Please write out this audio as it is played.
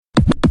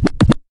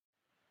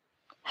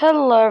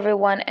Hello,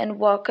 everyone, and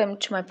welcome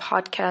to my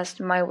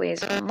podcast, My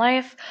Ways in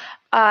Life.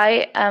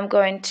 I am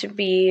going to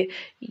be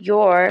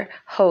your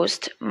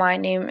host. My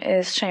name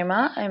is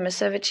Shema. I'm a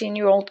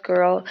 17-year-old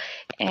girl,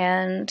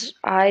 and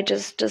I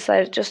just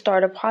decided to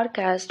start a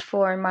podcast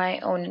for my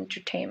own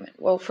entertainment.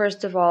 Well,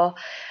 first of all,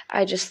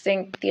 I just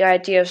think the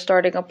idea of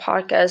starting a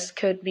podcast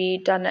could be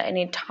done at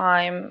any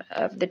time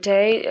of the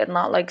day and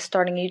not like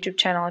starting a YouTube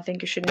channel. I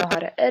think you should know how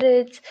to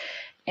edit,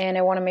 and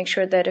I want to make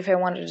sure that if I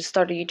wanted to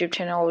start a YouTube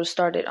channel, I would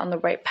start it on the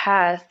right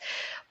path.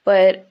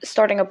 But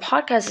starting a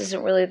podcast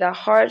isn't really that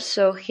hard,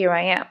 so here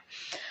I am.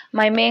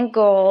 My main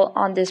goal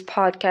on this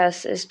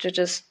podcast is to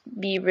just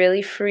be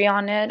really free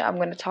on it. I'm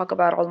going to talk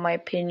about all my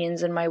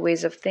opinions and my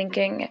ways of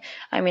thinking.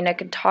 I mean, I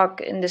could talk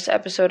in this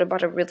episode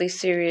about a really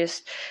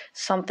serious,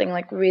 something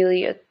like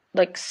really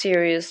like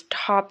serious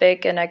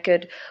topic, and I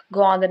could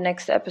go on the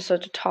next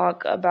episode to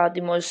talk about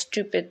the most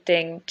stupid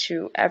thing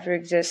to ever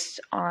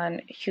exist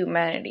on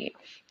humanity.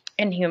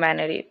 In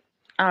humanity.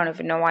 I don't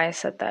even know why I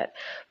said that.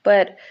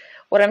 But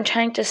what I'm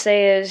trying to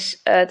say is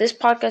this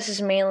podcast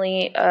is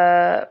mainly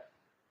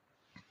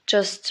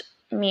just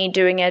me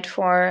doing it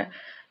for,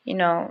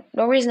 no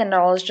reason at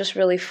all. It's just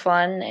really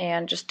fun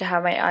and just to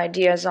have my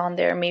ideas on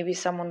there. Maybe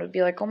someone would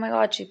be like, oh my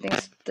God, she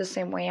thinks the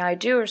same way I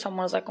do. Or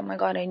someone was like, oh my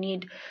God, I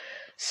need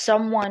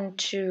someone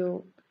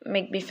to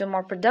make me feel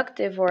more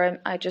productive, or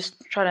I just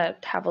try to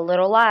have a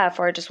little laugh,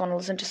 or I just want to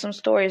listen to some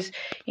stories.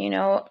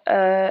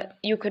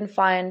 You can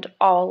find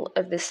all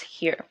of this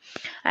here.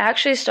 I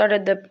actually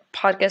started the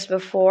podcast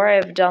before.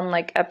 I've done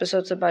like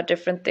episodes about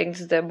different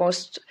things. The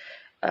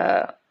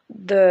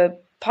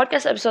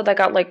podcast episode that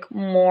got like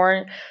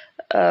more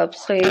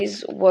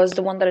plays was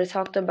the one that I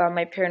talked about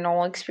my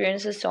paranormal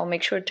experiences, so I'll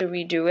make sure to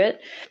redo it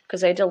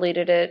because I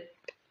deleted it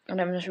and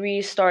I'm just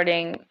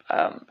restarting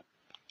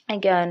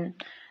again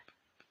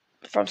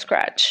from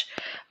scratch.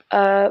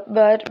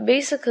 But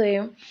basically,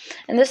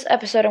 in this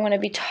episode, I'm going to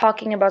be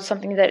talking about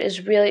something that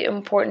is really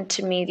important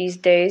to me these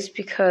days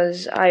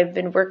because I've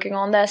been working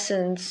on that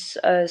since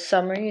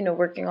summer,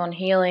 working on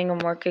healing. I'm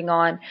working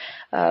on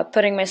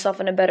putting myself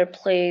in a better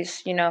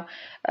place,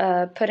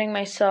 putting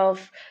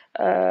myself,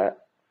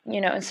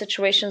 in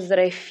situations that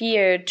I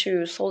fear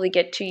to slowly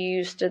get too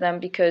used to them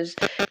because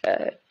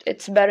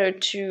it's better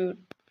to,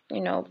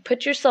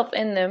 put yourself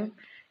in them.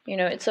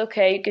 It's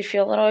okay. You could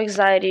feel a little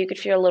anxiety, you could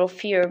feel a little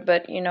fear,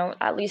 but,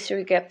 at least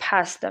you get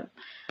past them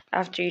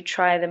after you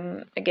try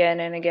them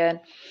again and again.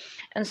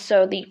 And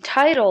so the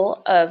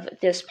title of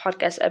this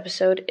podcast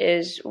episode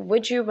is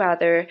Would You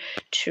Rather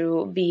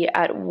to Be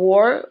at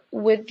War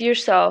with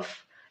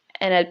Yourself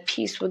and at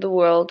peace with the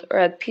world, or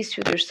at peace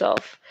with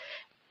yourself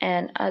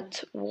and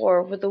at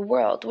war with the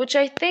world? Which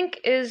I think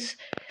is,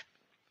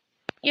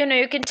 you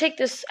can take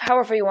this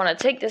however you want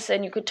to take this,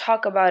 and you could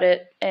talk about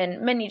it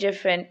in many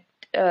different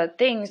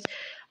things.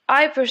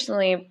 I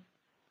personally,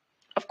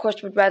 of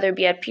course, would rather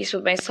be at peace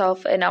with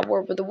myself and at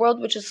war with the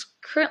world, which is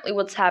currently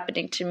what's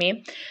happening to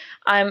me.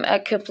 I'm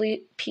at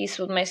complete peace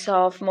with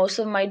myself. Most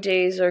of my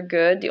days are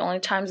good. The only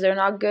times they're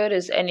not good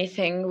is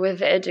anything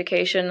with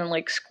education and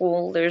like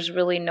school. There's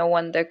really no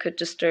one that could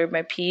disturb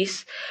my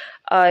peace.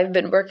 I've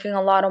been working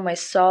a lot on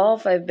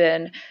myself. I've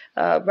been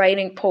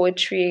writing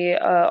poetry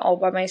all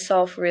by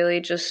myself, really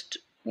just,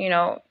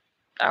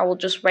 I will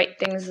just write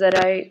things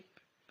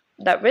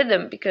that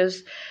rhythm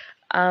because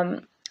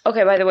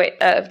okay, by the way,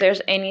 if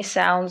there's any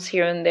sounds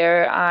here and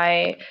there,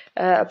 I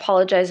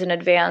apologize in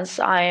advance.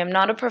 I am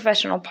not a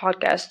professional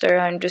podcaster.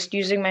 I'm just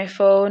using my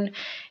phone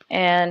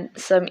and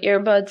some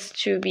earbuds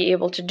to be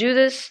able to do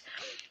this.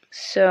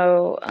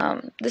 So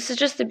this is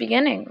just the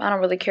beginning. I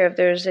don't really care if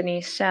there's any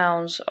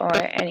sounds or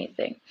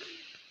anything.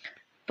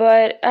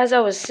 But as I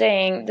was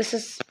saying, this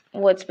is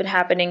what's been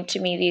happening to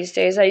me these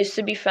days. I used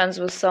to be friends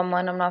with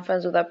someone. I'm not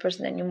friends with that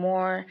person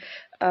anymore.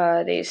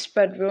 They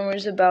spread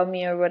rumors about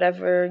me or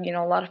whatever.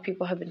 A lot of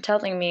people have been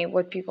telling me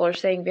what people are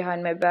saying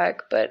behind my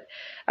back, but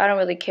I don't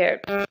really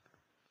care.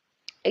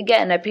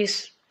 Again, at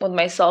peace with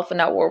myself and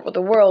at war with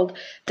the world.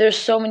 There's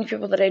so many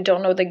people that I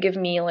don't know that give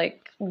me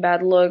like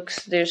bad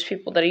looks. There's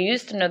people that I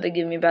used to know that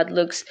give me bad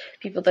looks.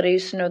 People that I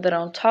used to know that I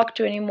don't talk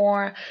to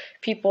anymore.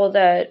 People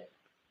that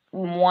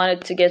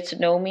wanted to get to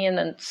know me and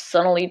then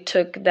suddenly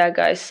took that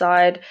guy's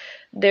side.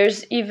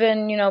 There's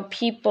even,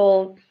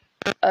 people,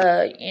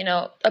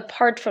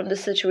 apart from the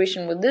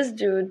situation with this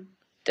dude,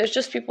 there's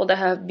just people that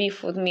have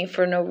beef with me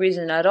for no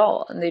reason at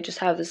all, and they just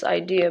have this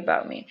idea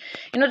about me.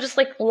 Just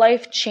like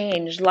life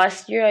changed.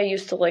 Last year I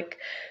used to like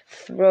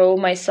throw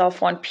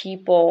myself on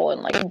people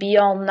and like be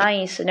all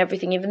nice and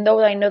everything, even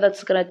though I know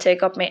that's gonna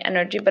take up my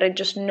energy, but I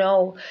just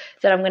know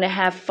that I'm gonna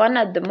have fun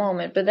at the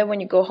moment. But then when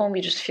you go home,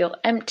 you just feel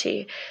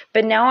empty.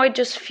 But now I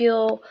just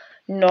feel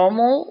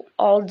normal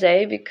all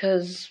day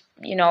because,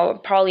 I'm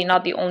probably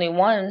not the only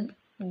one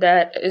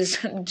that is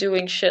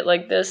doing shit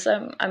like this.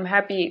 I'm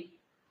happy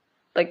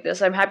like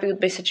this. I'm happy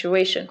with my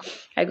situation.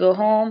 I go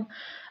home,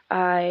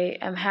 I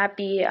am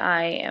happy.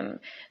 I am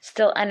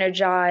still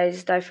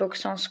energized. I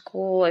focus on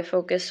school. I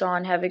focus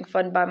on having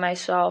fun by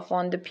myself,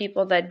 on the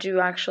people that do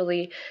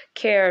actually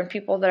care, and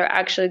people that are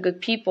actually good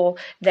people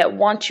that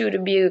want you to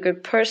be a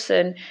good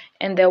person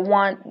and that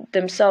want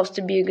themselves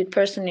to be a good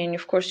person. And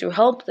of course, you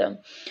help them.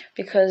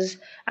 Because,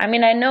 I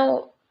mean, I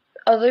know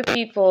other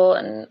people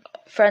and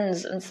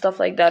friends and stuff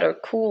like that are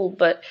cool,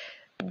 but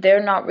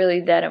they're not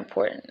really that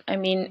important. I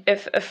mean,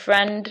 if a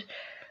friend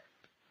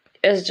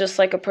is just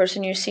like a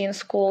person you see in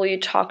school, you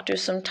talk to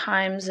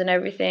sometimes and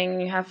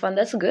everything, you have fun,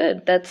 that's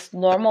good. That's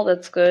normal,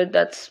 that's good,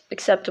 that's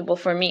acceptable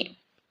for me.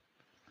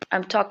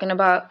 I'm talking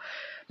about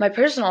my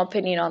personal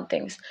opinion on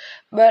things.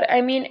 But I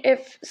mean,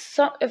 if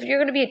you're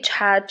going to be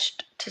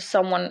attached to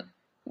someone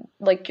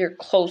like your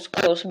close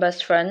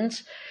best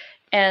friends,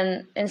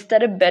 and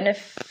instead of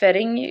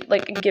benefiting you,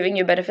 like giving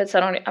you benefits,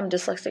 I'm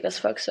dyslexic as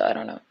fuck, so I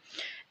don't know.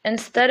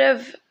 Instead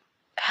of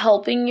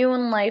helping you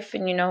in life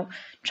and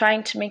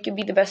trying to make you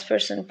be the best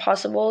person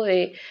possible,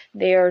 they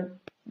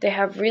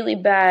have really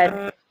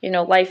bad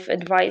life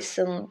advice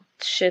and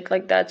shit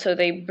like that, so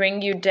they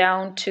bring you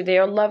down to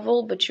their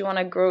level, but you want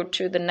to grow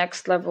to the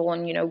next level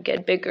and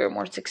get bigger,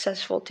 more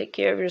successful, take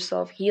care of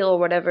yourself, heal or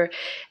whatever,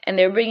 and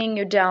they're bringing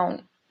you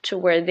down to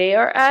where they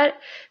are at.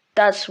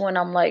 That's when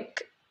I'm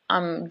like,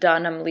 I'm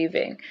done, I'm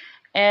leaving.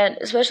 And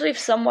especially if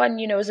someone,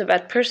 is a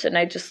bad person,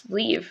 I just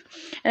leave.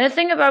 And the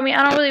thing about me,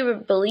 I don't really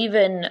believe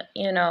in,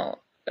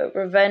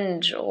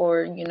 revenge,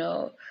 or,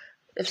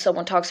 if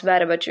someone talks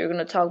bad about you, you're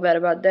going to talk bad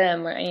about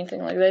them or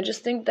anything like that. I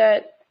just think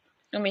that,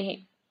 I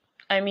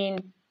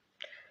mean,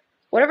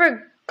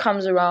 whatever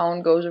comes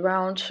around goes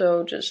around,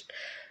 so just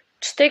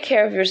take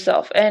care of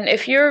yourself. And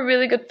if you're a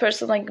really good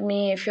person like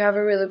me, if you have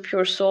a really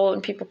pure soul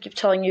and people keep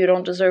telling you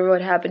don't deserve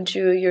what happened to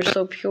you, you're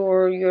so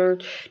pure, you're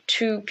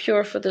too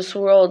pure for this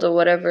world or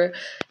whatever,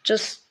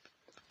 just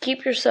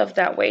keep yourself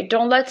that way.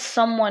 Don't let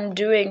someone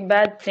doing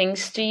bad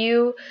things to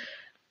you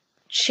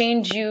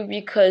change you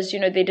because,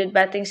 they did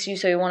bad things to you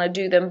so you want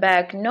to do them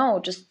back. No,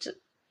 just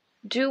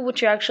do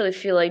what you actually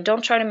feel like.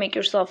 Don't try to make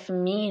yourself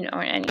mean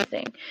or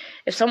anything.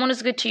 If someone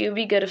is good to you,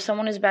 be good. If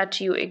someone is bad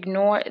to you,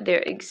 ignore their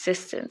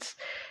existence.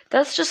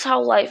 That's just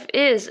how life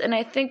is, and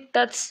I think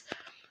that's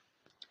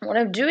what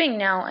I'm doing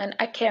now, and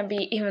I can't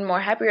be even more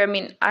happier. I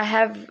mean, I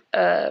have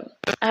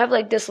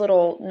like this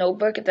little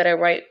notebook that I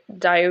write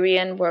diary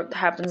in where it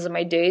happens in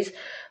my days,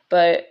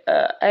 but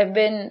I've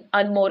been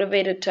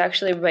unmotivated to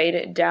actually write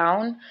it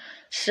down.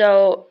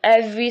 So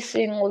every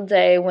single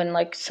day when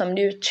like some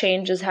new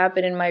changes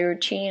happen in my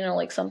routine, or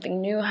like something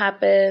new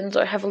happens,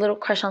 or I have a little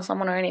crush on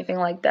someone or anything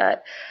like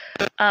that,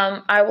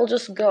 I will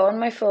just go on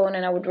my phone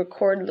and I would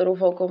record little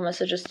vocal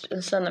messages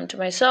and send them to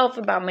myself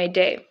about my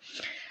day.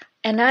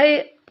 And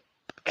I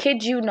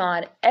kid you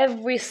not,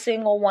 every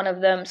single one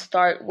of them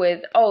start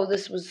with, oh,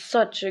 this was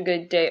such a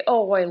good day.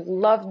 Oh, I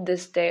loved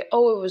this day.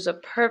 Oh, it was a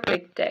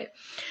perfect day.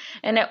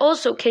 And I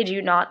also kid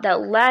you not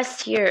that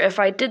last year, if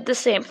I did the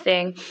same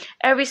thing,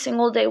 every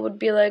single day would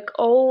be like,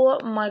 oh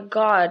my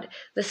God,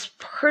 this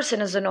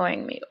person is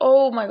annoying me.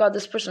 Oh my God,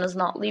 this person is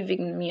not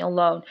leaving me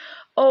alone.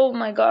 Oh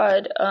my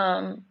God,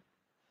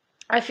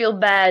 I feel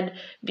bad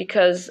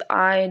because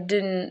I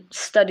didn't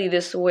study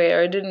this way,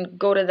 or I didn't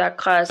go to that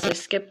class, I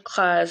skipped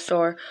class,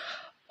 or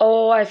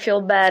oh, I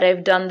feel bad,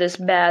 I've done this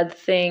bad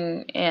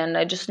thing, and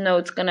I just know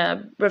it's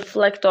gonna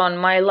reflect on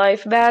my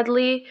life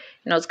badly,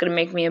 it's gonna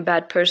make me a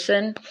bad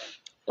person,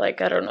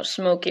 like, I don't know,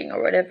 smoking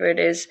or whatever it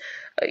is,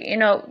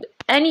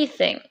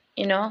 anything,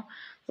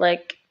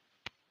 like,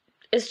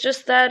 it's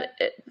just that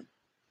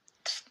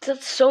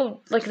that's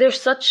so, like,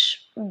 there's such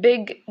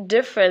big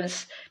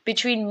difference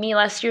between me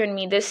last year and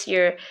me this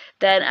year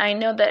that I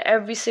know that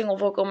every single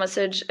vocal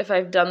message, if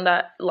I've done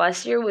that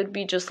last year, would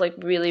be just like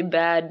really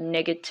bad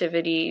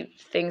negativity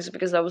things,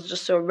 because I was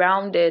just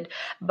surrounded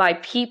by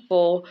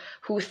people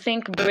who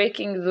think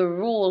breaking the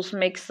rules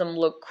makes them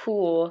look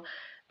cool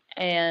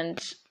and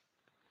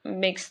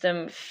makes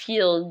them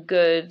feel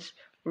good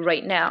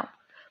right now.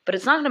 But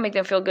it's not going to make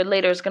them feel good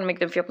later. It's going to make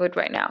them feel good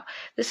right now.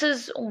 This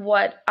is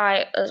what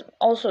I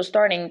also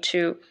starting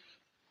to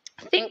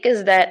think,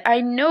 is that I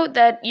know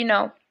that,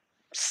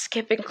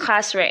 skipping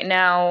class right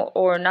now,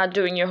 or not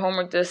doing your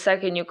homework the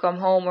second you come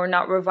home, or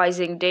not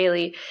revising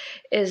daily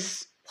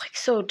is like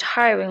so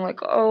tiring. Like,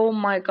 oh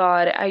my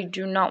God, I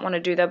do not want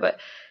to do that. But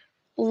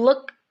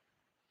look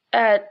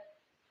at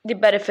the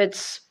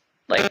benefits,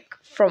 like,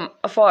 from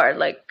afar,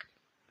 like,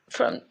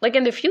 from, like,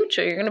 in the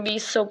future, you're going to be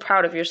so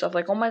proud of yourself.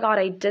 Like, oh my God,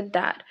 I did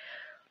that.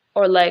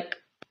 Or like,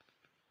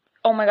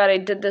 oh my God, I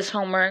did this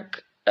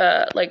homework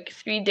like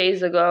 3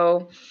 days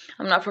ago.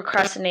 I'm not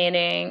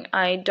procrastinating.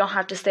 I don't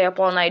have to stay up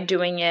all night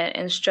doing it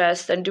and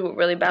stressed and do it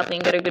really badly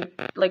and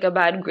get a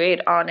bad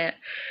grade on it.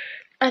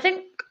 I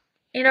think,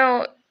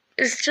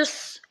 it's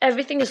just,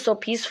 everything is so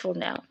peaceful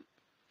now.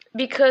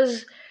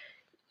 Because,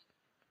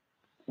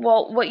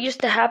 well, what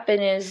used to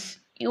happen is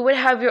you would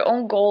have your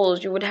own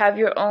goals, you would have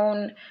your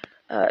own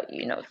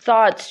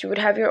thoughts, you would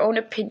have your own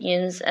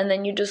opinions, and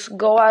then you just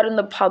go out in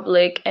the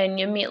public and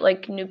you meet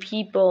like new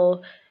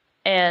people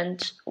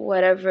and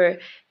whatever,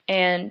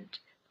 and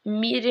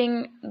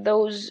meeting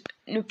those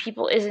new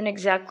people isn't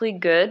exactly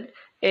good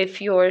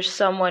if you're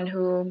someone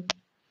who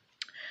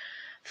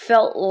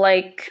felt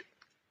like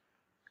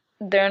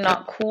they're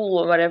not cool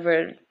or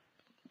whatever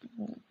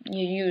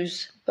you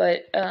use.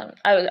 But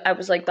I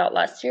was like that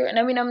last year, and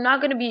I mean, I'm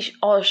not gonna be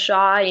all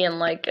shy and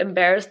like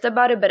embarrassed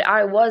about it, but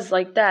I was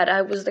like that.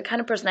 I was the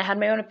kind of person, I had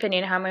my own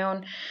opinion, had my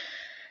own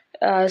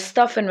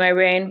stuff in my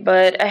brain.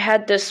 But I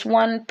had this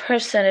one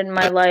person in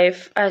my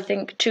life, I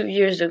think 2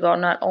 years ago,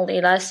 not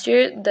only last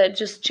year, that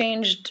just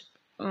changed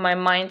my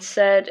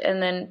mindset.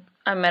 And then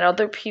I met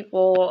other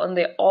people, and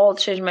they all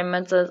changed my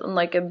mindset in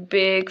like a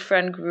big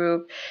friend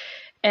group.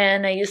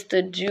 And I used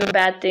to do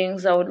bad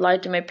things. I would lie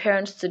to my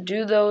parents to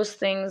do those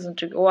things and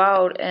to go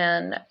out,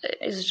 and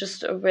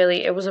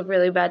it was a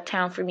really bad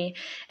time for me.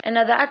 And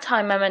at that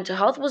time, my mental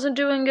health wasn't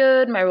doing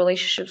good. My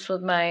relationships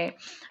with my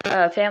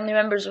family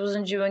members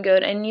wasn't doing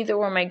good, and neither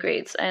were my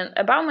grades. And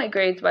about my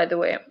grades, by the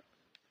way,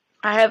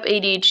 I have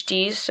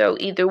ADHD, so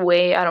either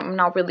way, I'm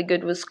not really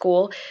good with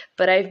school,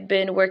 but I've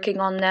been working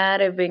on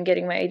that. I've been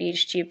getting my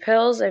ADHD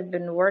pills. I've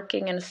been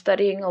working and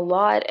studying a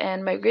lot,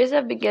 and my grades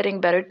have been getting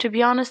better, to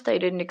be honest. I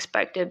didn't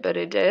expect it, but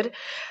it did.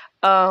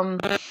 Um,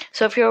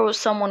 so if you're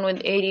someone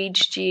with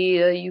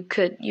ADHD, you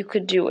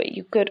could do it.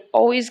 You could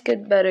always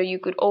get better. You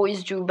could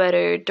always do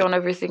better. Don't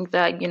ever think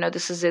that,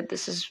 this is it.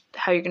 This is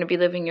how you're going to be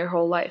living your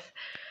whole life.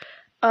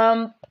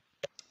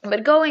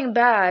 But going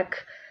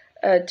back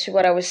to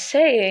what I was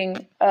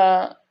saying,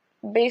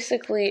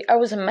 basically, I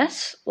was a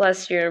mess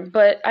last year,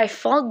 but I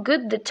felt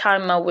good the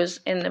time I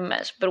was in the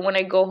mess. But when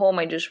I go home,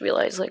 I just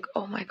realize, like,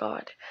 oh my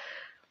God,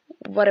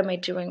 what am I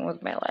doing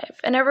with my life?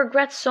 And I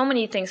regret so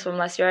many things from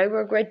last year. I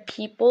regret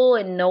people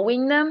and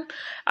knowing them.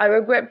 I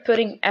regret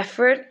putting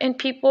effort in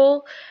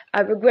people.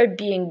 I regret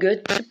being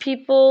good to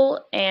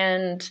people.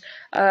 And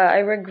I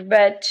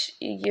regret,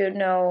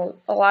 a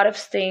lot of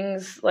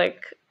things,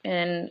 like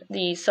in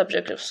the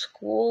subject of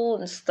school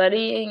and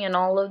studying and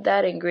all of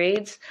that and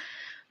grades.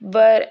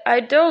 But I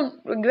don't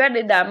regret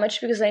it that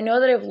much because I know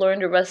that I've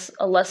learned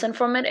a lesson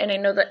from it, and I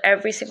know that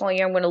every single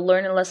year I'm going to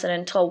learn a lesson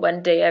until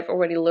one day I've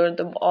already learned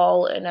them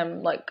all, and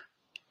I'm like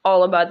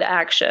all about the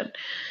action.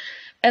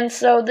 And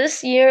so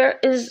this year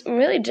is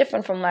really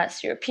different from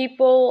last year.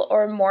 People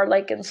are more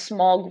like in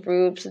small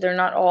groups. They're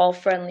not all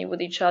friendly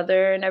with each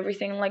other and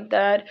everything like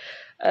that.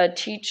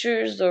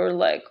 Teachers are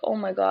like, oh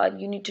my God,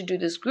 you need to do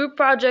this group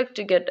project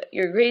to get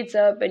your grades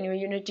up, and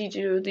you need to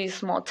do these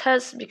small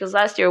tests, because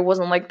last year it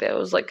wasn't like that. It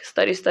was like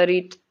study,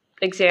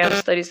 exams,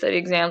 study,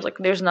 exams. Like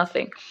there's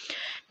nothing.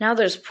 Now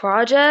there's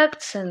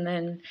projects,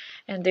 and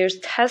there's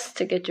tests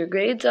to get your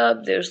grades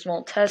up. There's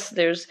small tests.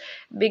 There's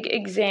big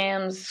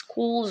exams.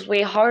 School's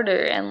way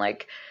harder, and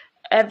like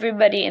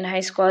everybody in high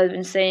school has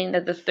been saying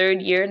that the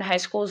third year in high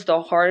school is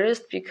the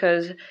hardest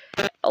because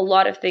a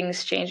lot of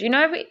things change.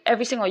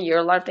 Every single year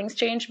a lot of things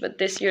change, but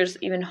this year's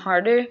even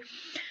harder.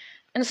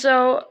 And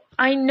so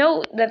I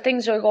know that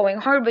things are going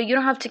hard, but you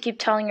don't have to keep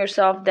telling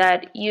yourself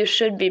that you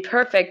should be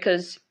perfect,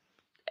 because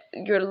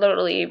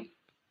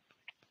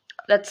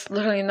that's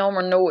literally no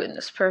one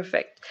is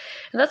perfect.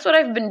 And that's what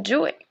I've been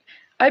doing.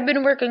 I've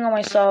been working on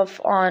myself,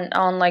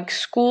 on like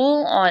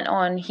school,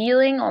 on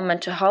healing, on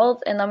mental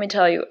health, and let me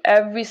tell you,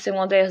 every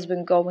single day has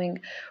been going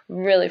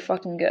really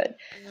fucking good.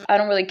 I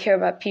don't really care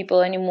about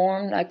people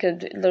anymore. I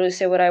could literally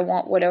say what I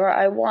want, whatever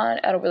I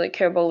want. I don't really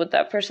care about what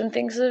that person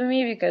thinks of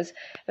me, because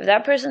if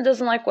that person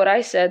doesn't like what I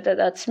said,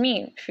 that's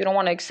me. If you don't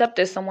want to accept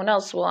it, someone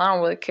else, well, I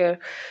don't really care.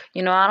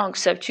 I don't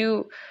accept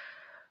you,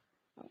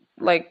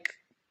 like,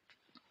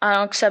 I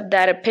don't accept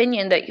that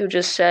opinion that you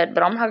just said,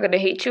 but I'm not going to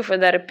hate you for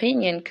that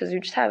opinion because you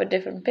just have a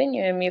different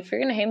opinion of me. If you're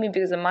going to hate me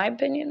because of my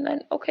opinion, then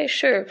okay,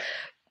 sure.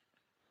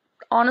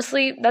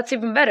 Honestly, that's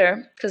even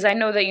better because I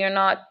know that you're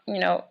not,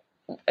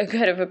 a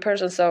good of a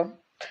person, so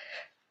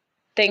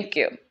thank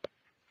you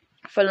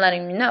for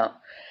letting me know.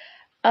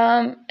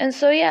 And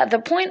so, yeah, the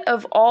point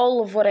of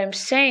all of what I'm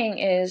saying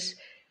is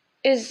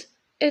it's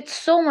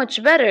so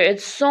much better.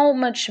 It's so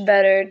much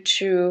better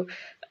to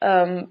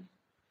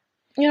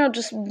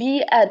just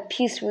be at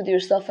peace with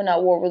yourself and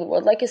at war with the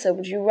world. Like I said,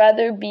 would you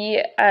rather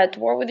be at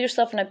war with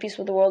yourself and at peace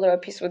with the world, or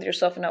at peace with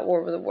yourself and at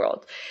war with the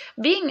world?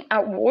 Being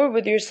at war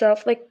with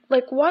yourself, like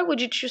why would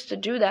you choose to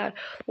do that?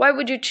 Why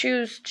would you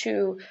choose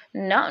to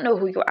not know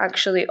who you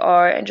actually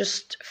are and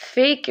just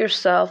fake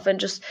yourself and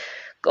just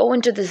go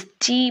into this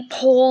deep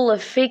hole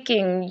of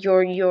faking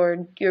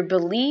your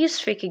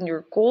beliefs, faking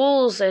your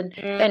goals,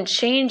 and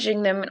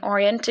changing them and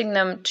orienting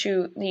them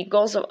to the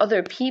goals of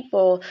other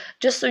people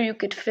just so you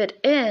could fit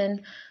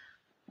in?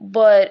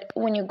 But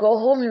when you go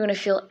home, you're going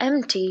to feel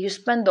empty. You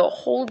spend the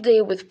whole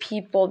day with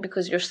people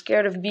because you're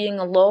scared of being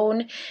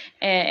alone,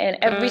 and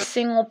every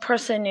single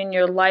person in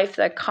your life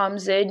that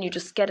comes in, you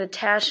just get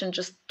attached and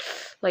just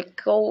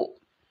like go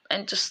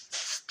and just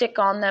stick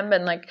on them.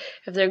 And like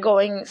if they're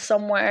going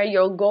somewhere,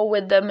 you'll go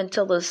with them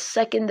until the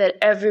second that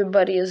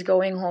everybody is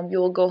going home. You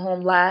will go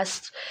home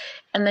last,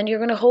 and then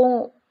you're gonna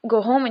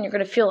go home and you're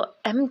gonna feel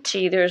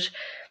empty.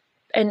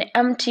 an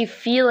empty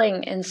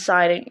feeling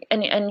inside,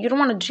 and you don't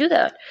want to do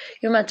that.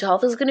 Your mental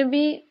health is going to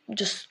be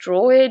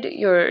destroyed.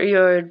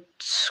 Your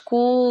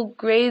school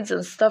grades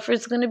and stuff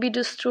is going to be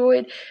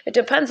destroyed. It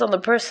depends on the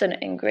person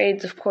and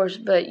grades, of course,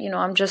 but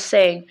I'm just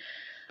saying.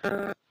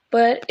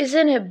 But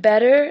isn't it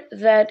better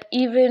that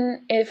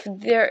even if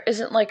there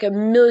isn't like a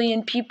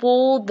million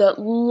people that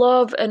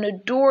love and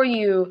adore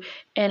you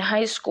in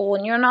high school,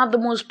 and you're not the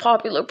most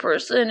popular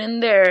person in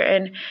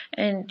there,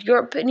 and your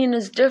opinion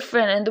is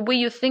different and the way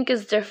you think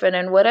is different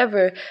and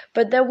whatever,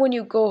 but then when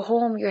you go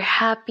home, you're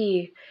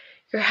happy.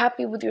 You're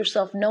happy with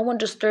yourself. No one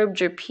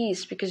disturbed your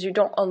peace because you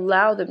don't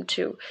allow them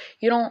to.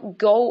 You don't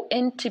go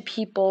into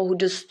people who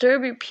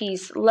disturb your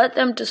peace, let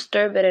them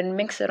disturb it and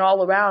mix it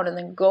all around, and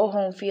then go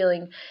home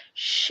feeling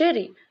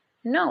shitty.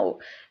 No.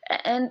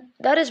 And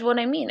that is what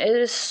I mean. It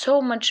is so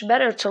much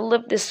better to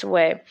live this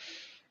way.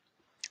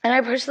 And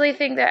I personally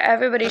think that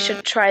everybody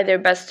should try their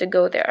best to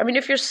go there. I mean,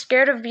 if you're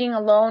scared of being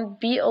alone,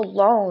 be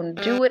alone.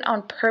 Do it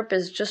on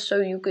purpose just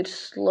so you could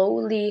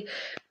slowly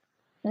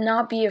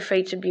not be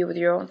afraid to be with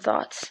your own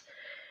thoughts.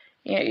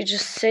 You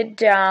just sit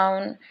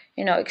down,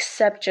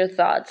 accept your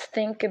thoughts,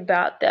 think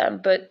about them,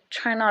 but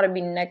try not to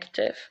be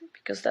negative,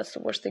 because that's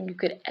the worst thing you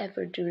could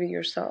ever do to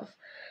yourself.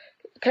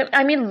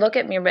 I mean, look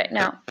at me right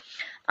now.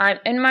 I'm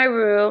in my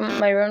room.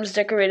 My room's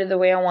decorated the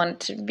way I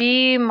want it to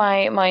be.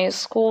 My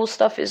school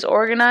stuff is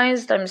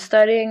organized. I'm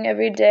studying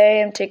every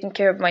day. I'm taking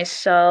care of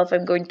myself.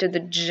 I'm going to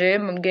the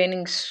gym. I'm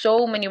gaining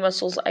so many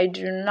muscles. I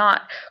do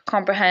not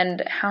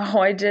comprehend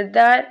how I did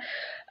that.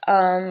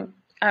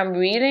 I'm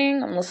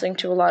reading, I'm listening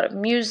to a lot of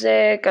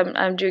music,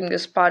 I'm doing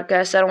this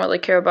podcast. I don't really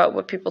care about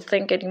what people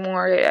think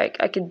anymore.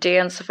 I could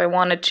dance if I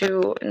wanted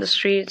to in the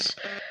streets.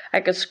 I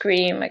could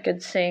scream, I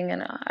could sing,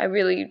 and I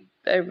really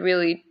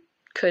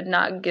could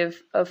not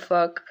give a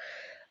fuck.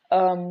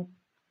 I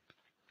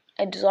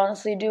just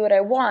honestly do what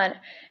I want,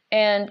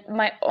 and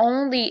my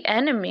only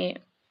enemy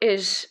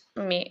is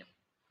me.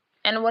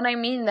 And when I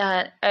mean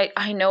that,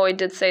 I know I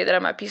did say that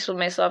I'm at peace with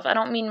myself. I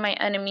don't mean my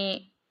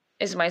enemy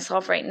is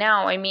myself right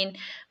now. I mean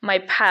my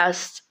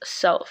past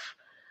self.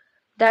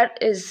 That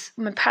is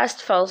my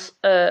past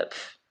dyslexia.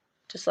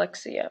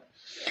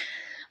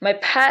 My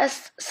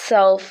past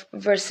self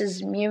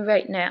versus me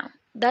right now.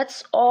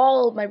 That's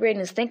all my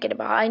brain is thinking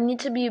about. I need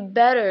to be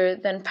better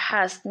than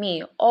past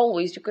me.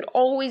 Always. You could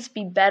always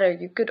be better.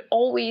 You could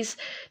always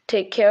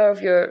take care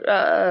of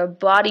your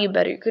body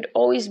better. You could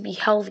always be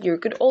healthier.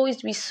 You could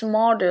always be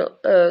smarter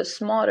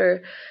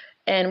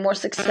and more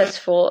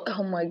successful.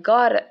 Oh my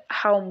god,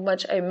 how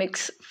much I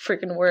mix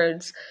freaking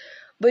words.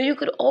 But you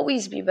could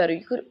always be better.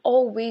 You could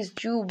always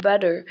do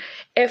better.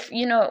 If,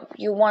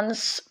 you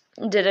once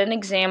did an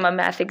exam, a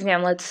math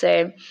exam, let's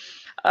say,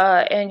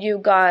 and you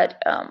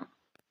got,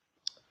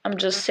 I'm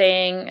just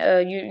saying,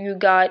 you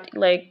got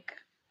like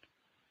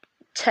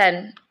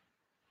 10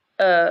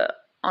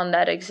 on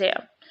that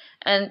exam.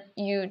 And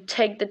you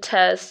take the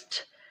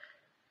test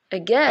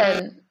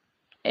again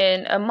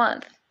in a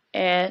month,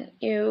 and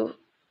you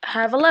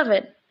have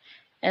 11,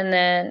 and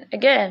then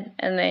again,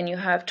 and then you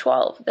have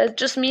 12. That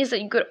just means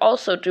that you could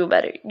also do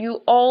better.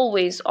 You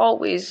always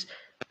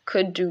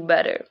could do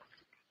better.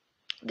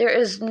 There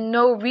is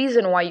no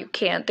reason why you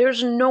can't.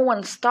 There's no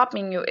one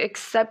stopping you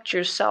except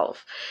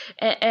yourself.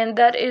 And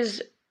that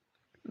is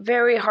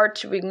very hard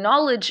to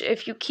acknowledge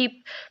if you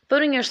keep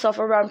putting yourself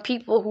around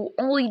people who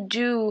only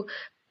do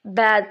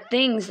bad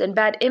things and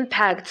bad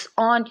impacts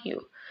on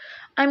you.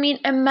 I mean,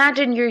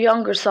 imagine your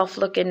younger self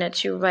looking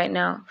at you right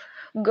now,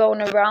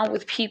 going around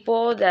with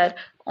people that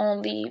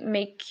only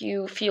make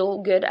you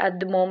feel good at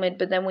the moment,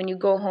 but then when you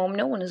go home,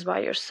 no one is by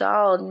your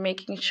side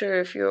making sure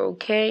if you're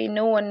okay.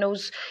 No one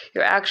knows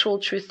your actual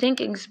true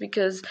thinkings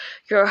because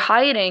you're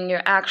hiding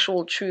your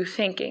actual true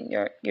thinking.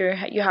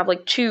 You have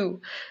like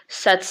two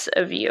sets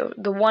of you,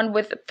 the one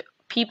with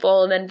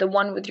people and then the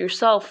one with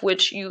yourself,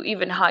 which you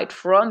even hide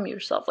from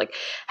yourself. Like,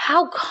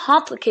 how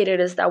complicated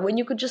is that when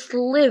you could just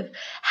live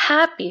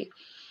happy?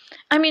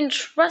 I mean,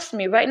 trust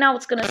me, right now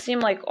it's gonna seem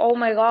like, oh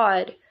my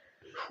god,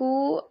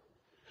 who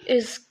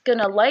is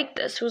gonna like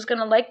this? Who's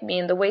gonna like me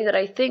in the way that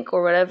I think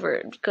or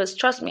whatever? Because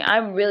trust me,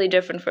 I'm really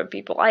different from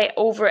people. I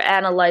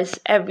overanalyze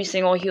every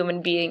single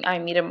human being I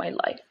meet in my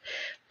life.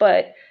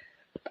 But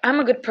I'm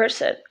a good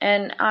person,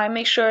 and I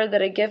make sure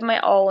that I give my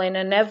all in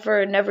and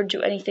never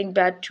do anything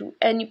bad to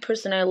any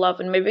person I love.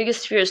 And my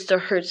biggest fear is to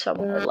hurt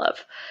someone I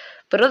love.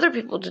 But other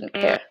people didn't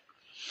care.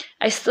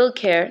 I still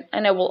care,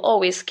 and I will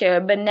always care,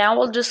 but now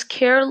I'll just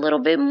care a little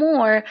bit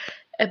more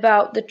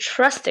about the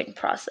trusting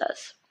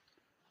process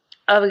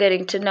of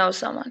getting to know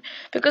someone.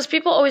 Because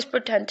people always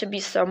pretend to be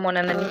someone,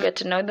 and then you get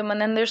to know them,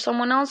 and then there's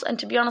someone else. And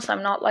to be honest,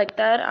 I'm not like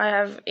that. I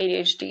have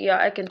ADHD.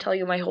 I can tell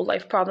you my whole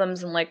life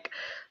problems in like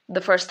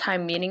the first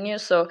time meeting you.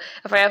 So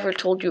if I ever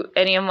told you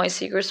any of my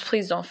secrets,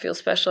 please don't feel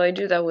special. I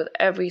do that with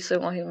every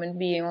single human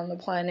being on the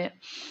planet.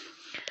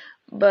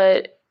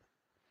 But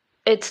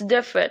it's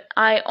different.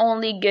 I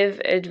only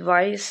give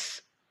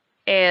advice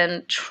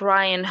and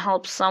try and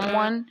help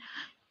someone,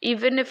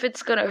 even if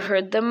it's gonna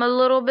hurt them a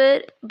little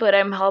bit, but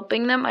I'm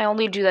helping them. I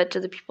only do that to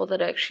the people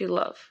that I actually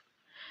love,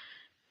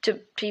 to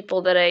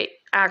people that I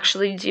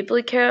actually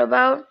deeply care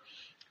about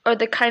are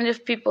the kind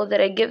of people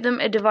that I give them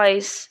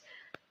advice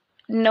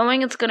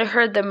knowing it's going to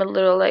hurt them a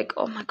little, like,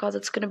 oh my god,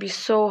 that's going to be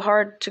so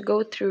hard to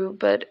go through,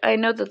 but I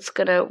know that's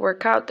going to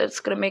work out, that's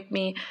going to make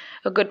me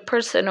a good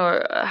person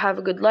or have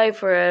a good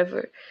life or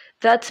whatever.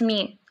 That's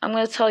me. I'm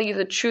going to tell you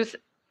the truth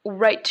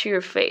right to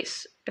your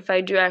face if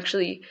I do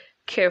actually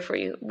care for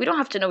you. We don't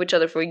have to know each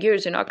other for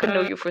years. I could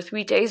know you for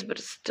 3 days, but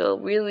still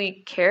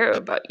really care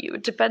about you.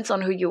 It depends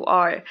on who you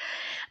are.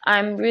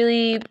 I'm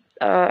really,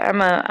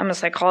 I'm a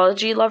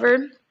psychology lover.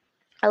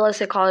 I love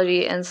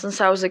psychology, and since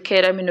I was a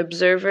kid, I'm an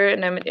observer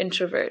and I'm an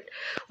introvert,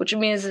 which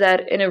means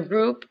that in a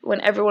group, when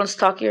everyone's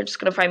talking, you're just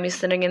gonna find me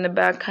sitting in the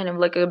back, kind of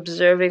like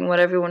observing what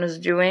everyone is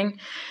doing.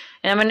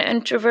 And I'm an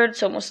introvert,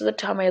 so most of the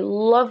time I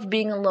love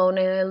being alone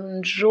and I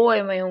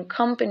enjoy my own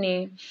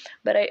company,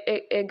 but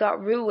it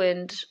got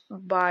ruined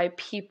by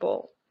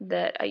people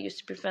that I used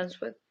to be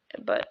friends with.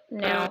 But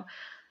now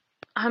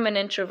I'm an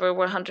introvert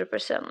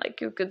 100%.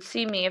 Like, you could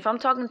see me if I'm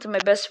talking to my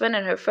best friend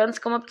and her friends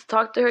come up to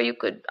talk to her.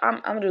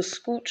 I'm gonna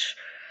scooch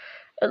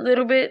a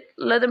little bit,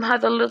 let them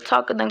have a little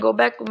talk, and then go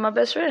back with my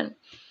best friend.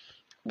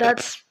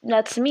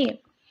 That's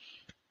me,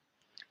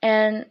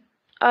 and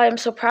I'm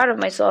so proud of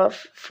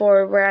myself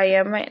for where I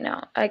am right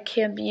now. I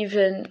can't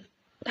even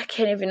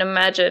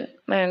imagine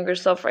my younger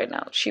self right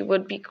now. She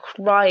would be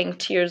crying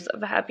tears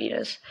of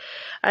happiness.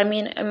 I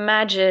mean,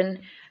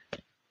 imagine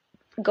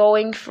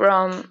going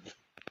from,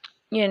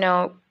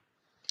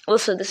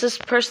 listen, this is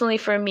personally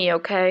for me,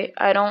 okay?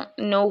 I don't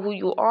know who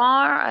you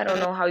are. I don't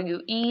know how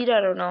you eat.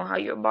 I don't know how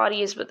your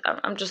body is, but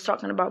I'm just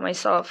talking about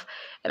myself,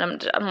 and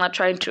I'm not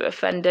trying to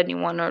offend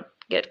anyone or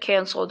get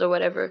canceled or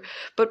whatever.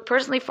 But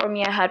personally for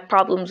me, I had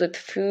problems with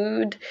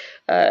food,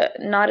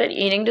 not an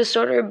eating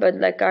disorder, but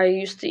like I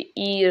used to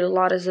eat a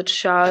lot as a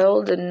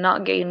child and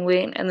not gain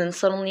weight, and then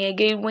suddenly I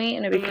gained weight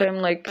and I became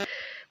like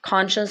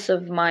conscious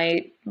of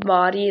my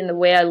body and the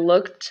way I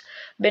looked.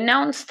 But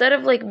now instead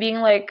of like being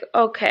like,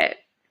 okay,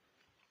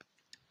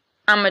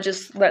 I'm gonna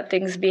just let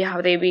things be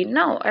how they be.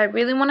 No, I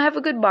really want to have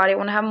a good body. I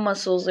want to have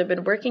muscles. I've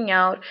been working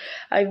out.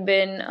 I've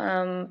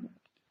been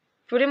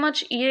pretty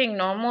much eating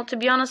normal, to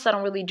be honest. I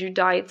don't really do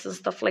diets and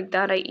stuff like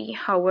that. I eat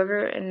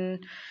however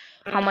and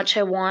how much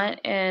I want,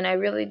 and I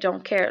really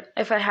don't care.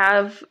 If I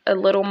have a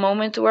little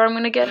moment where I'm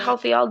gonna get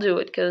healthy, I'll do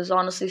it, because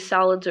honestly,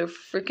 salads are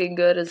freaking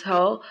good as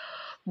hell.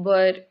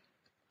 But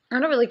I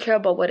don't really care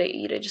about what I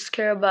eat. I just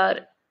care about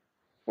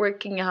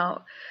working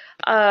out.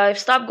 I've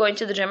stopped going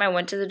to the gym. I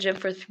went to the gym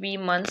for 3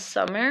 months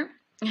summer,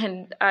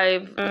 and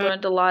I've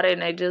learned a lot,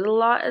 and I did a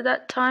lot at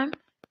that time.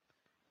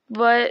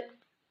 But,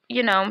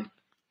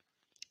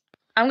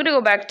 I'm going to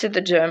go back to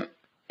the gym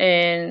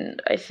in,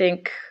 I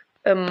think,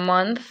 a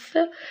month,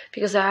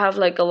 because I have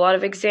like a lot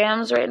of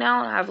exams right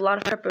now. I have a lot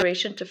of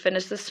preparation to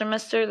finish this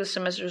semester. The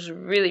semester is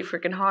really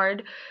freaking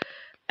hard.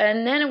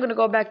 And then I'm going to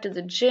go back to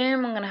the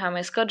gym. I'm going to have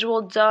my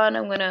schedule done.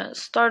 I'm going to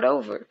start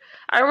over.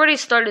 I already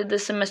started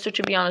this semester,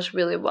 to be honest,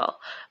 really well.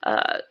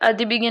 At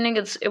the beginning,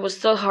 it was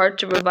still hard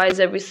to revise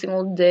every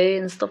single day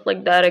and stuff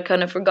like that. I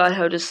kind of forgot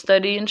how to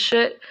study and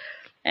shit.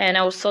 And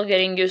I was still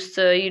getting used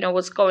to,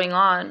 what's going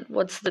on.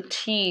 What's the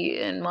tea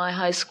in my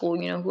high school?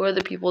 Who are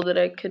the people that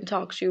I can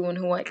talk to and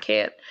who I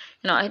can't?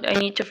 I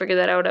need to figure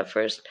that out at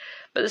first.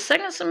 But the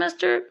second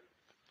semester,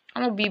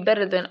 I'm going to be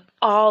better than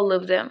all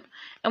of them.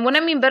 And when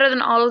I mean better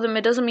than all of them,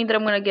 it doesn't mean that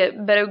I'm going to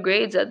get better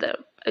grades at them.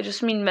 I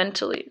just mean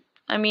mentally.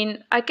 I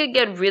mean, I could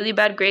get really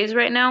bad grades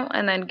right now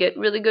and then get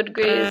really good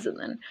grades and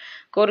then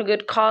go to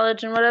good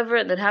college and whatever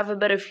and then have a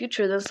better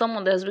future than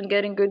someone that has been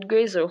getting good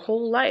grades their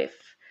whole life.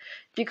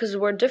 Because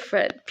we're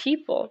different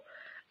people.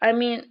 I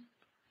mean,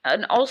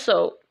 and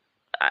also,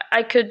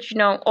 I could,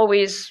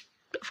 always,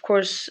 of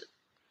course,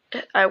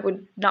 I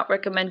would not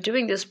recommend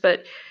doing this,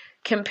 but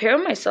compare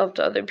myself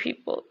to other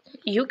people.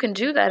 You can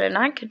do that and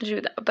I can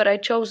do that, but I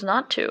chose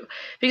not to.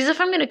 Because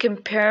if I'm going to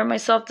compare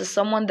myself to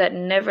someone that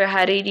never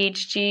had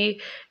ADHD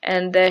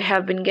and that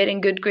have been getting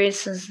good grades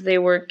since they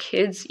were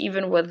kids,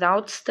 even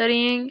without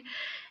studying,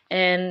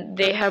 and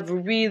they have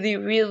really,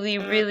 really,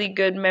 really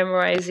good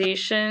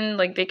memorization,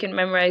 like they can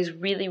memorize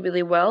really,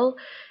 really well,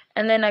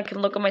 and then I can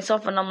look at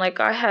myself and I'm like,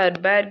 I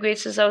had bad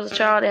grades since I was a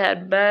child. I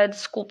had bad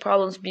school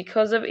problems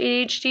because of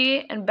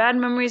ADHD and bad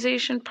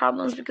memorization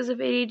problems because of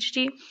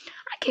ADHD.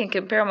 I can't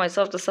compare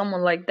myself to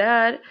someone like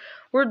that.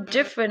 We're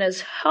different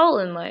as hell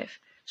in life.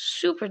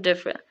 Super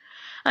different.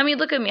 I mean,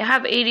 look at me. I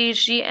have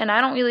ADHD and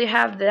I don't really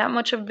have that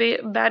much of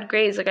bad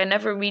grades. Like, I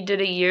never redid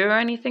a year or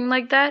anything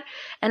like that.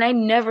 And I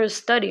never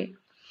study.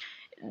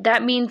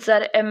 That means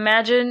that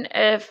imagine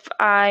if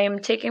I'm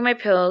taking my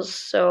pills,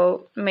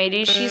 so my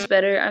ADHD is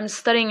better, I'm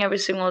studying every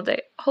single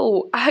day.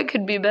 Oh, I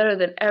could be better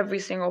than every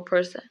single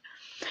person.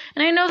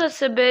 And I know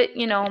that's a bit,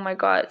 oh my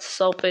god,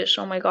 selfish.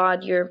 Oh my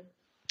god, you're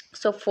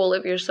so full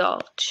of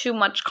yourself. Too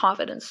much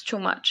confidence, too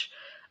much.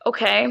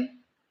 Okay,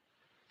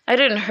 I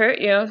didn't hurt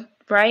you,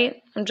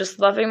 right? I'm just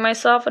loving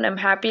myself and I'm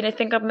happy and I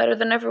think I'm better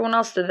than everyone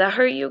else. Did that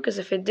hurt you? Because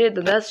if it did,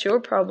 then that's your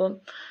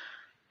problem.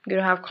 You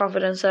don't have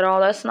confidence at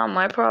all. That's not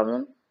my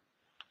problem.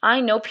 I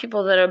know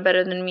people that are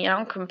better than me. I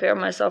don't compare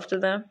myself to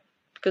them.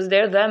 because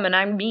they're them and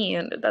I'm me,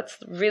 and that's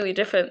really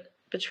different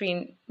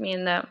between me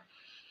and them.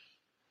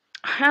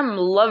 I'm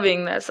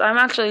loving this. I'm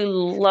actually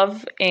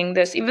loving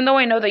this, even though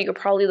I know that you're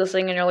probably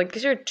listening and you're like,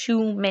 these are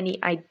too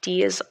many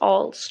ideas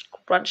all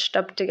scrunched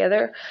up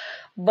together,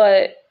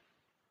 but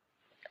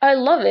I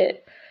love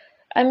it.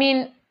 I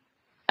mean,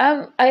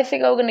 I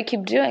think I'm gonna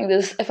keep doing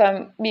this if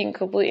I'm being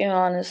completely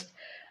honest.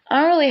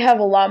 I don't really have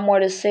a lot more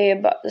to say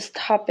about this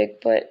topic,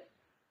 but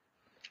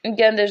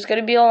again, there's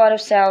gonna be a lot of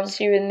sounds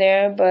here and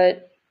there,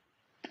 but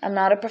I'm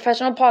not a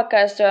professional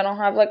podcaster. I don't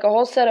have like a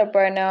whole setup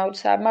right now. I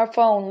just have my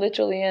phone,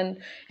 literally, and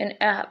an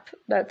app.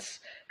 That's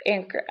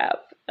Anchor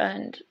app,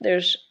 and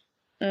there's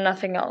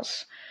nothing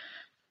else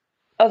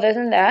other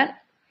than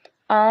that.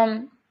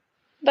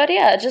 But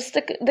yeah, just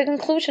the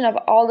conclusion of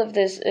all of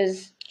this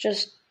is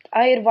just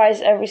I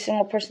advise every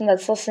single person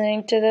that's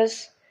listening to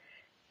this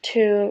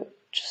to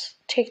just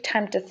take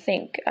time to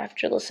think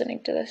after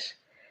listening to this.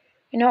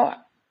 You know,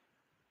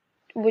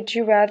 would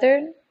you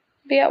rather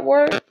be at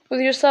war with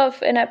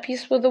yourself and at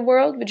peace with the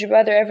world? Would you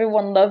rather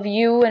everyone love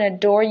you and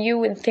adore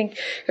you and think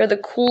you're the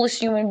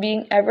coolest human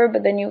being ever,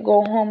 but then you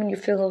go home and you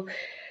feel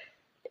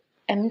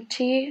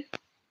empty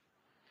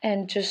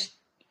and just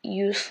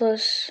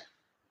useless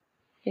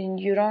and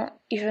you don't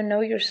even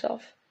know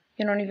yourself?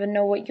 You don't even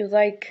know what you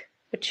like,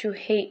 what you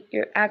hate,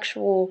 your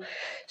actual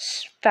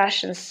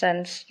fashion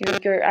sense,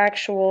 your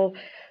actual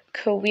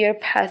career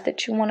path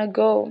that you want to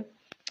go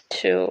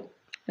to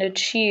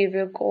achieve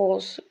your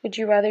goals. Would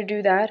you rather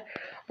do that?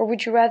 Or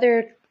would you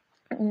rather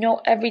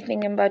know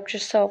everything about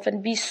yourself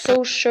and be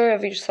so sure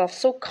of yourself,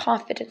 so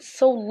confident,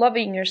 so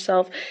loving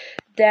yourself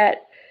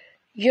that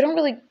you don't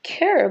really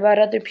care about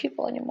other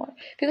people anymore?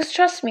 Because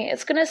trust me,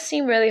 it's going to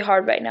seem really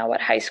hard right now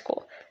at high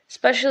school,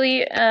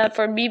 especially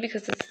for me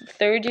because it's the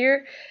third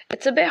year.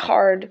 It's a bit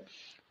hard.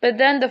 But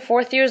then the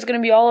fourth year is going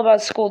to be all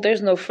about school.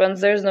 There's no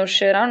friends. There's no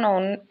shit. I don't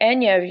know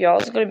any of y'all.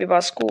 It's going to be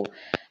about school.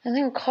 And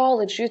then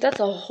college, dude, that's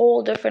a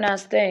whole different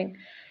ass thing.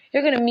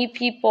 You're going to meet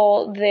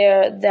people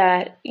there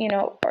that,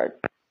 are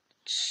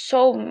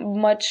so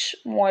much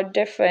more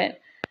different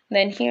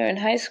than here in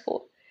high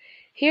school.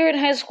 Here in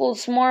high school,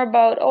 it's more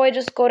about, I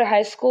just go to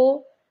high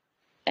school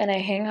and I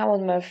hang out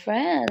with my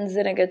friends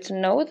and I get to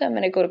know them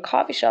and I go to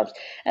coffee shops.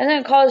 And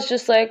then college,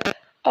 just like,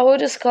 I'll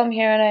just come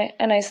here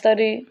and I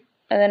study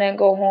and then I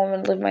go home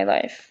and live my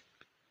life.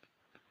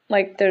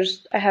 Like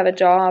I have a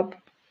job,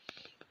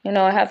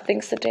 I have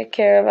things to take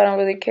care of. I don't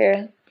really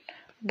care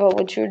about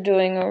what you're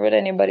doing or what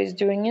anybody's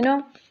doing,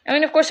 I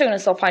mean, of course, you're going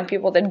to still find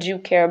people that do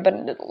care,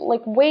 but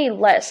like way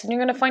less. And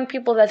you're going to find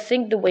people that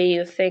think the way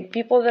you think,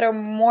 people that are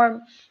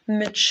more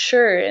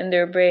mature in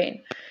their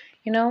brain,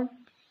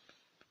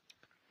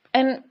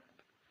 And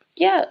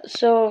yeah,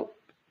 so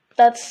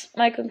that's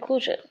my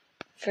conclusion.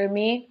 For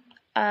me,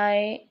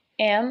 I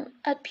am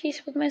at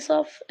peace with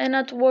myself and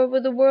at war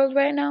with the world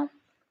right now.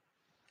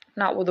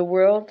 Not with the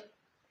world.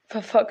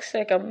 For fuck's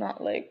sake, I'm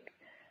not like,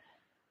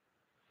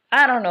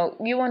 I don't know,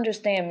 you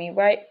understand me,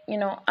 right?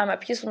 I'm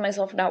at peace with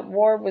myself and at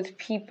war with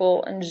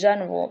people in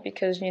general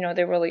because, they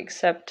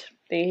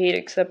hate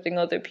accepting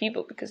other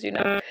people because,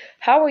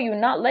 how are you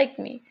not like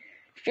me?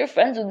 If you're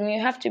friends with me,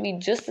 you have to be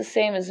just the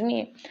same as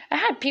me. I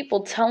had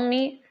people tell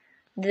me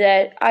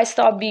that I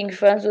stopped being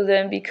friends with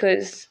them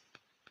because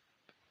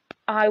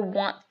I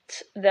want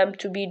them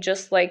to be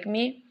just like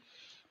me.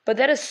 But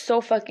that is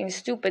so fucking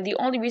stupid. The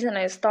only reason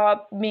I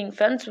stopped being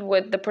friends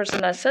with the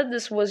person that said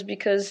this was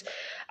because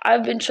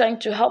I've been trying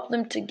to help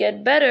them to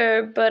get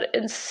better, but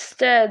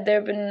instead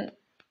they've been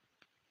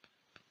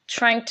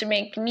trying to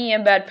make me a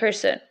bad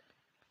person.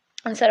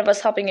 Instead of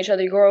us helping each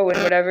other grow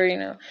and whatever,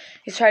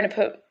 he's trying to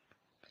put,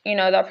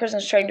 that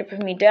person's trying to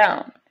put me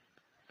down.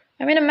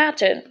 I mean,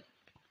 imagine.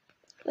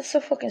 That's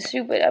so fucking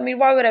stupid. I mean,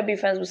 why would I be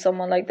friends with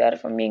someone like that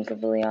if I'm being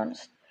completely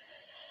honest?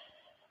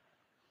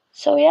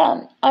 So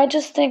yeah, I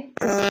just think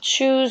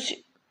choose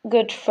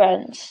good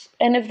friends.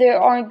 And if there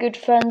aren't good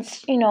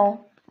friends,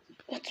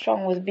 what's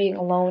wrong with being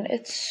alone?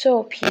 It's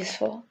so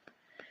peaceful.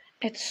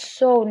 It's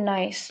so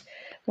nice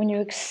when you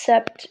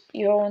accept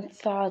your own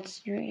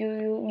thoughts.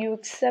 You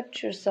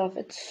accept yourself.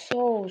 It's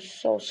so,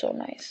 so, so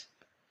nice.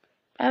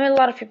 I mean, a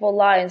lot of people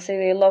lie and say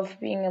they love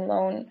being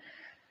alone.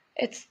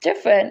 It's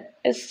different.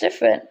 It's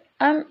different.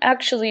 I'm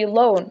actually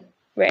alone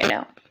right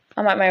now.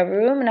 I'm at my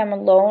room and I'm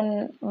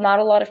alone. Not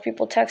a lot of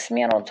people text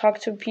me. I don't talk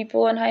to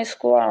people in high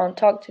school. I don't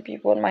talk to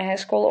people in my high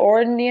school or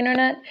in the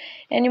internet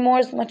anymore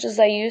as much as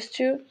I used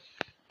to.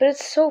 But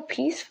it's so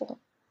peaceful.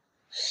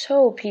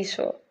 So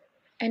peaceful.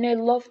 And I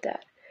love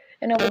that.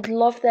 And I would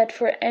love that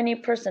for any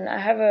person. I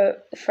have a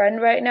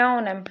friend right now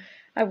and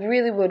I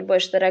really would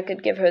wish that I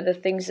could give her the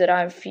things that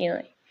I'm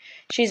feeling.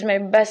 She's my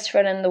best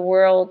friend in the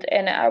world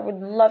and I would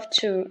love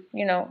to,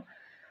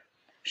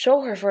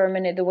 show her for a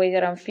minute the way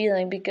that I'm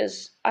feeling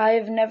because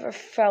I've never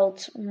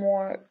felt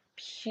more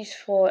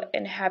peaceful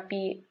and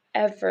happy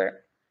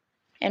ever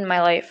in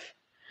my life.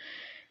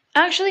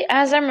 Actually,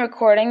 as I'm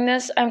recording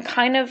this, I'm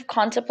kind of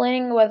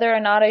contemplating whether or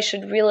not I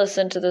should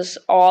re-listen to this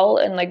all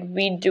and like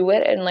redo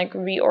it and like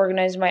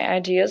reorganize my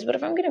ideas. But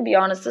if I'm gonna be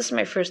honest, this is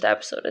my first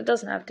episode. It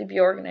doesn't have to be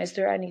organized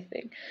or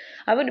anything.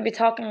 I'm gonna be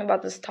talking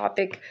about this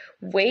topic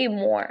way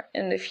more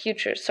in the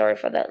future. Sorry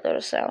for that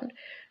little sound.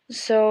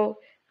 So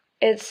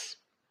it's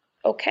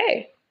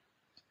okay.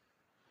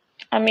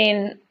 I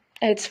mean,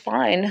 it's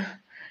fine,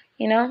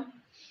 you know?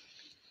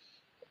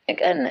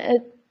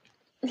 Again,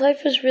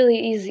 life is really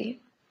easy.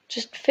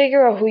 Just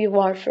figure out who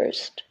you are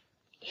first.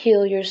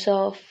 Heal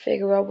yourself,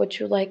 figure out what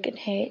you like and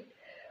hate,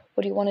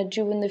 what you want to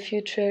do in the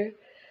future.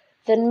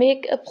 Then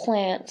make a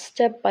plan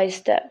step by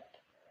step.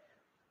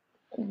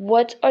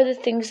 What are the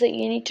things that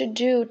you need to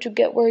do to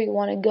get where you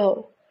want to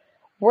go?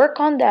 Work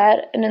on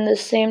that, and in the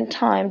same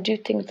time, do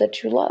things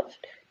that you love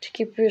to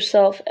keep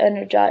yourself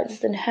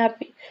energized and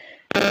happy.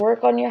 And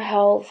work on your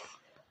health,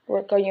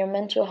 work on your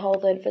mental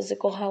health and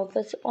physical health.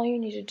 That's all you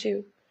need to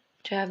do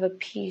to have a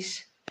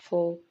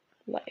peaceful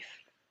life.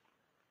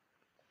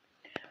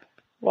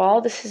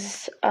 Well, this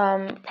is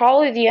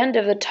probably the end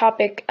of the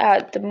topic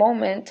at the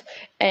moment,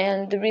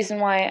 and the reason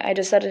why I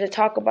decided to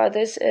talk about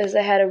this is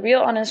I had a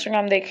reel on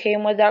Instagram that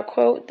came with that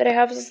quote that I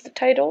have as the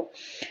title,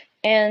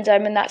 and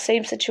I'm in that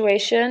same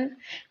situation,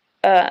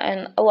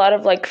 and a lot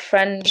of like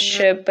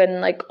friendship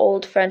and like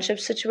old friendship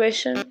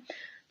situation.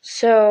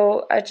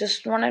 So I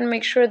just wanted to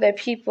make sure that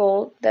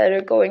people that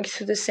are going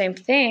through the same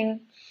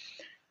thing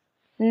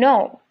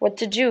know what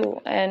to do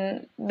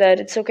and that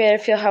it's okay to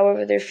feel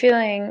however they're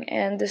feeling,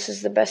 and this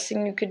is the best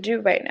thing you could do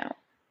right now.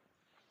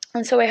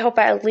 And so I hope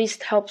I at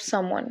least help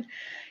someone,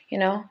 you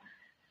know?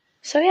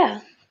 So yeah,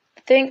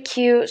 thank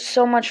you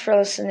so much for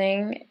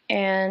listening,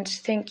 and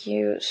thank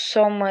you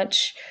so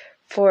much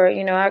for,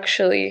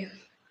 actually,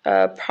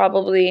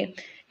 probably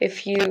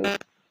if you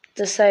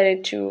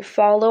decided to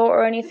follow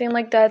or anything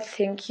like that,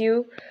 thank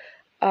you.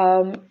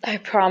 I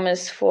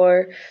promise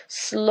for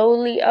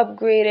slowly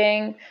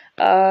upgrading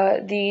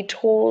the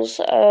tools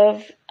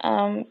of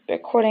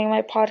recording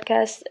my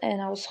podcast,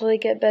 and I'll slowly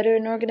get better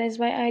and organize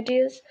my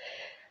ideas.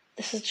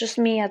 This is just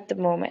me at the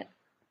moment.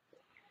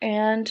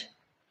 And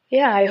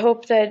yeah, I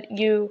hope that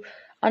you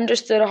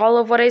understood all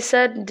of what I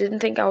said and didn't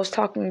think I was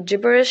talking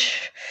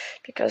gibberish,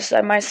 because I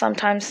might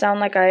sometimes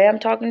sound like I am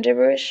talking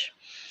gibberish.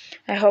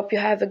 I hope you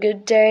have a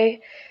good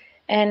day,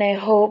 and I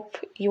hope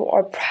you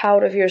are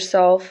proud of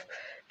yourself,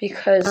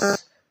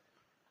 because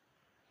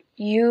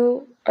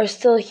you are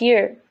still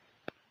here.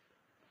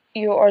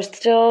 You are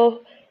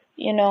still,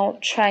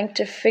 trying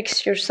to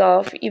fix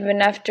yourself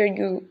even after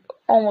you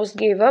almost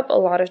gave up a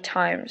lot of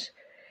times.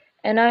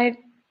 And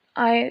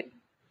I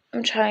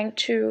am trying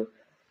to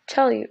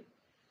tell you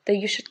that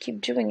you should keep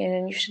doing it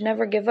and you should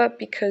never give up,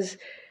 because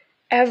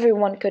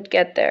everyone could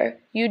get there.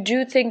 You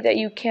do think that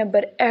you can,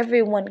 but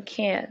everyone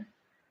can.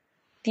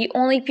 The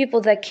only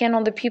people that can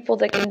are the people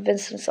that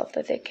convince themselves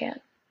that they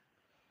can.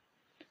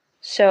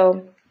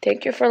 So,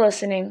 thank you for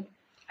listening.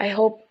 I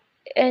hope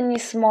any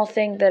small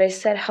thing that I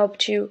said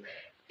helped you,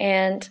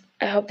 and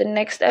I hope the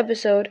next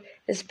episode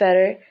is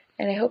better,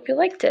 and I hope you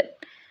liked it.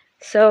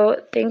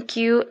 So, thank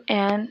you,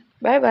 and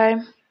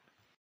bye-bye.